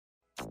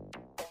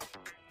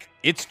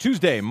It's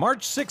Tuesday,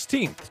 March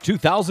 16th,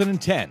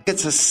 2010.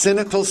 It's a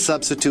cynical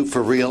substitute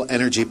for real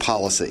energy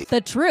policy.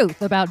 The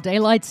truth about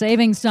daylight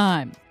savings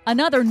time.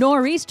 Another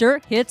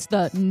nor'easter hits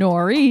the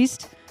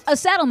Northeast. A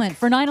settlement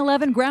for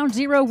 9/11 Ground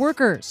Zero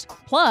workers.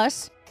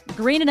 Plus,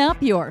 greening up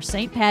your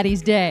St.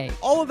 Paddy's Day.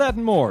 All of that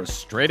and more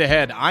straight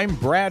ahead. I'm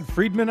Brad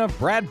Friedman of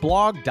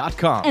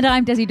BradBlog.com. And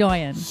I'm Desi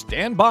Doyen.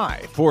 Stand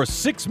by for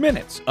 6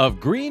 minutes of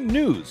green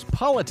news,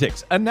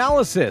 politics,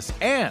 analysis,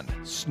 and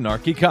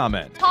snarky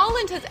comment.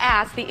 Holland has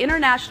asked the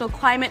International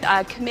Climate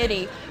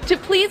Committee to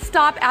please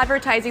stop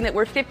advertising that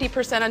we're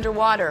 50%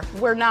 underwater.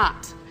 We're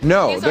not.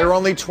 No, they're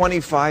only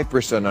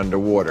 25%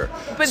 underwater.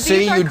 But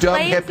see, you dumb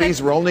claims hippies,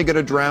 that... we're only going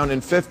to drown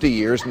in 50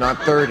 years, not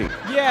 30.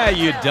 Yeah,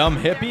 you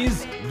dumb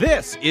hippies.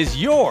 This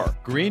is your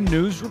Green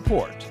News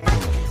Report.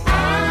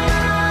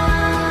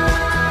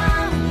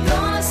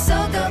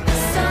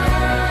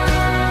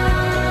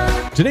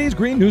 Today's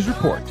Green News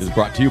Report is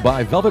brought to you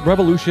by Velvet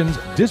Revolution's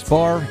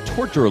Disbar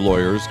Torture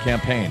Lawyers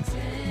campaign.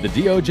 The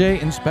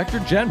DOJ Inspector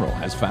General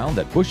has found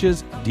that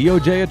Bush's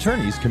DOJ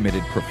attorneys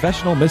committed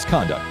professional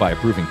misconduct by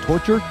approving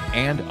torture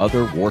and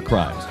other war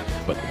crimes.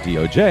 But the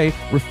DOJ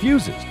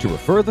refuses to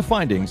refer the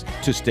findings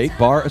to state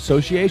bar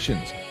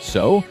associations.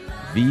 So,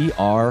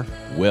 VR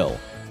will.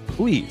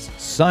 Please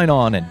sign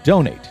on and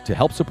donate to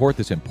help support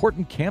this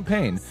important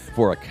campaign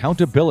for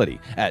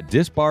accountability at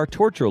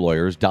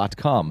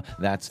disbartorturelawyers.com.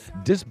 That's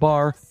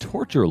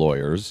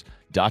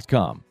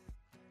disbartorturelawyers.com.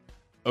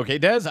 Okay,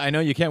 Des, I know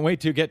you can't wait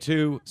to get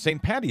to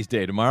St. Paddy's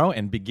Day tomorrow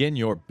and begin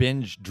your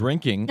binge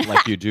drinking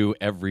like you do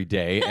every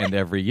day and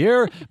every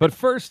year. But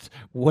first,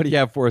 what do you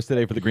have for us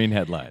today for the green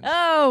headlines?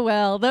 Oh,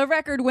 well, the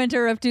record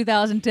winter of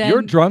 2010.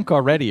 You're drunk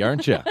already,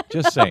 aren't you?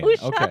 Just saying.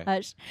 Oh,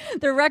 okay.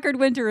 The record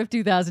winter of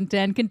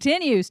 2010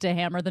 continues to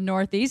hammer the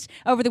Northeast.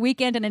 Over the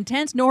weekend, an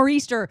intense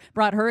nor'easter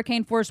brought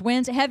hurricane-force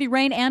winds, heavy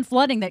rain, and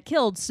flooding that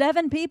killed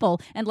 7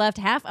 people and left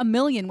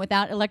 500,000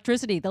 without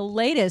electricity, the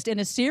latest in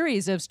a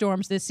series of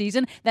storms this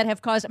season that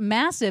have caused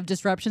massive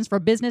disruptions for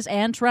business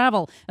and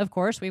travel. Of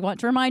course, we want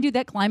to remind you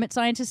that climate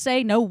scientists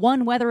say no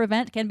one weather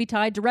event can be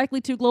tied directly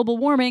to global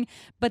warming,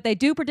 but they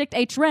do predict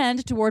a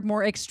trend toward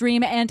more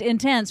extreme and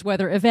intense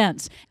weather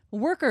events.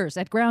 Workers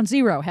at Ground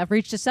Zero have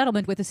reached a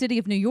settlement with the city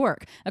of New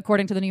York.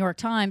 According to the New York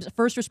Times,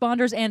 first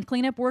responders and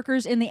cleanup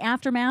workers in the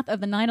aftermath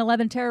of the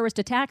 9/11 terrorist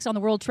attacks on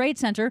the World Trade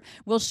Center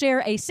will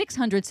share a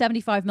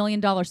 $675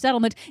 million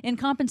settlement in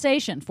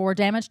compensation for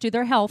damage to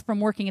their health from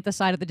working at the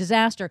site of the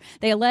disaster.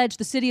 They allege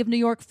the city of New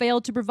York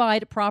failed to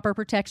provide proper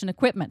protection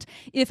equipment.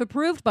 If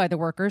approved by the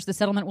workers, the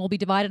settlement will be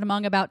divided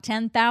among about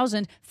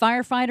 10,000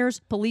 firefighters,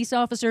 police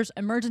officers,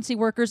 emergency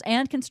workers,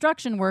 and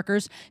construction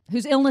workers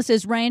whose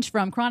illnesses range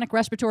from chronic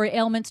respiratory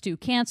ailments to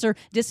cancer,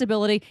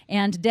 disability,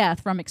 and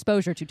death from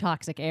exposure to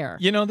toxic air.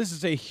 You know, this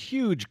is a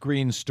huge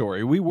green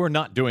story. We were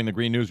not doing the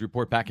Green News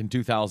Report back in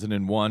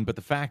 2001, but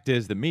the fact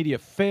is the media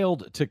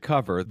failed to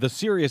cover the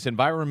serious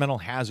environmental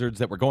hazards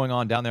that were going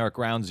on down there at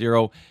Ground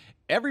Zero.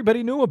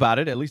 Everybody knew about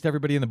it, at least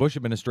everybody in the Bush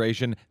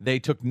administration. They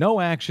took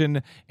no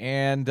action,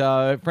 and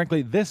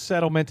frankly, this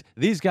settlement,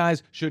 these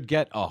guys should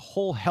get a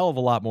whole hell of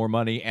a lot more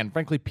money, and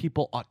frankly,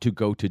 people ought to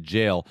go to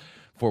jail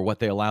for what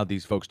they allowed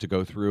these folks to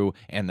go through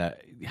and the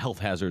health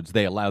hazards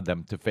they allowed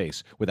them to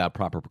face without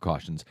proper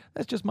precautions.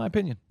 That's just my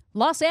opinion.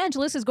 Los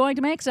Angeles is going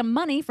to make some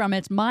money from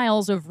its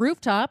miles of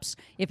rooftops.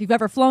 If you've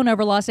ever flown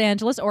over Los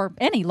Angeles or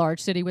any large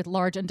city with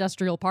large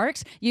industrial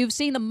parks, you've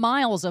seen the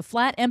miles of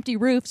flat, empty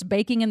roofs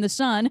baking in the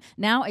sun.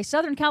 Now, a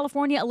Southern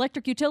California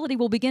electric utility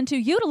will begin to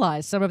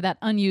utilize some of that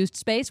unused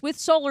space with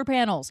solar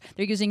panels.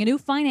 They're using a new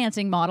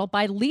financing model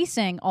by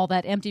leasing all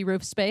that empty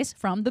roof space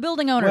from the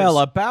building owners. Well,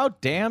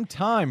 about damn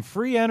time.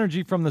 Free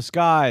energy from the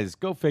skies.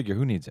 Go figure.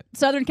 Who needs it?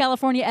 Southern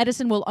California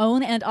Edison will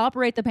own and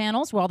operate the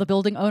panels, while the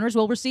building owners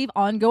will receive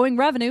ongoing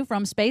revenue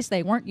from space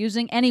they weren't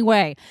using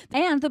anyway.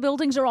 And the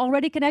buildings are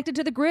already connected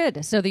to the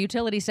grid, so the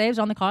utility saves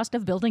on the cost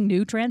of building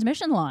new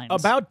transmission lines.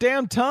 About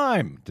damn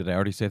time. Did I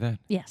already say that?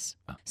 Yes.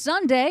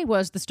 Sunday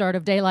was the start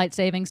of daylight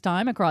savings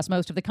time across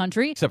most of the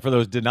country. Except for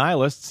those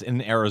denialists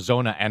in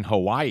Arizona and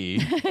Hawaii.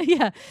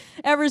 Yeah.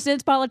 Ever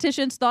since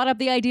politicians thought up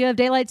the idea of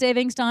daylight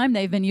savings time,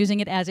 they've been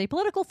using it as a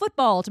political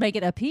football to make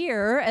it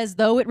appear as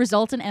though it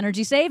results in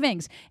energy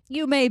savings.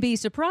 You may be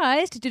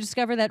surprised to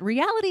discover that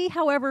reality,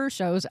 however,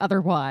 shows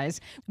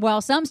otherwise. While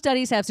some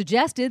studies have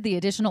suggested the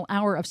additional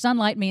hour of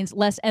sunlight means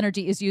less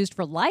energy is used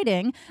for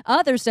lighting,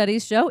 other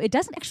studies show it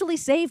doesn't actually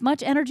save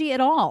much energy at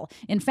all.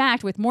 In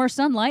fact, with more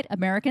sunlight,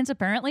 Americans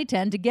apparently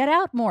tend to get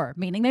out more,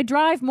 meaning they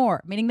drive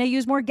more, meaning they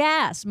use more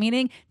gas,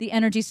 meaning the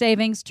energy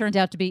savings turns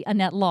out to be a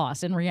net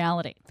loss in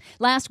reality.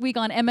 Last week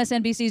on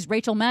MSNBC's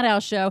Rachel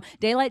Maddow's show,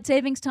 daylight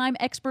savings time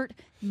expert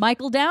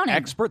Michael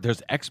Downing.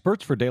 There's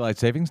experts for daylight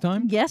savings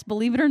time? Yes,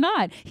 believe it or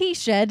not. He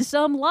shed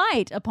some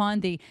light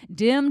upon the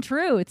dim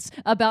truths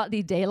about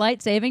the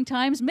daylight saving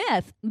times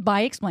myth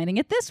by explaining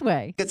it this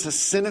way. It's a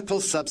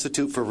cynical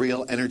substitute for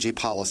real energy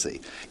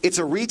policy. It's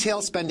a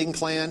retail spending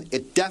plan.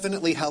 It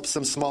definitely helps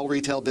some small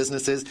retail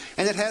businesses,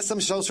 and it has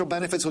some social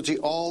benefits which we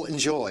all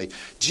enjoy.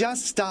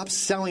 Just stop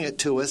selling it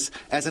to us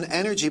as an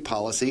energy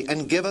policy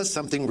and give us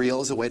something real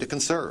as a way to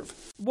conserve.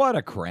 What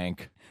a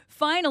crank.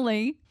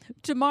 Finally,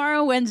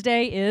 tomorrow,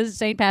 Wednesday, is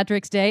St.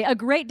 Patrick's Day, a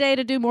great day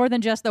to do more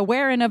than just the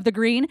wearing of the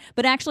green,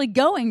 but actually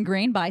going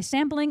green by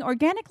sampling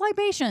organic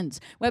libations.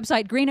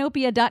 Website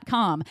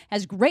greenopia.com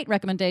has great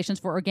recommendations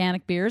for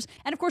organic beers.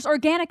 And of course,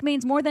 organic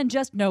means more than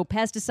just no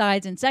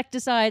pesticides,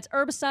 insecticides,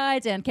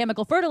 herbicides, and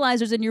chemical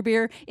fertilizers in your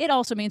beer. It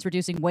also means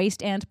reducing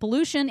waste and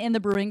pollution in the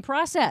brewing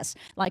process,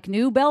 like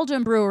New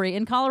Belgium Brewery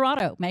in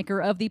Colorado,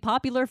 maker of the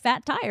popular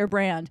Fat Tire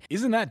brand.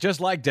 Isn't that just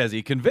like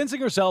Desi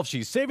convincing herself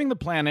she's saving the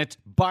planet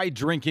by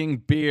drinking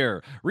beer?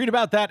 Read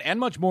about that and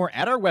much more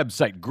at our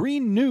website,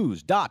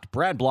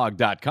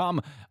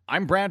 greennews.bradblog.com.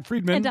 I'm Brad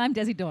Friedman. And I'm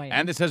Desi Doyen.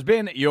 And this has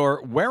been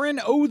your Wearin'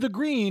 O' the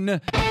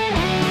Green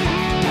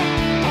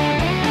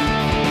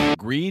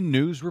Green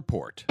News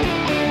Report.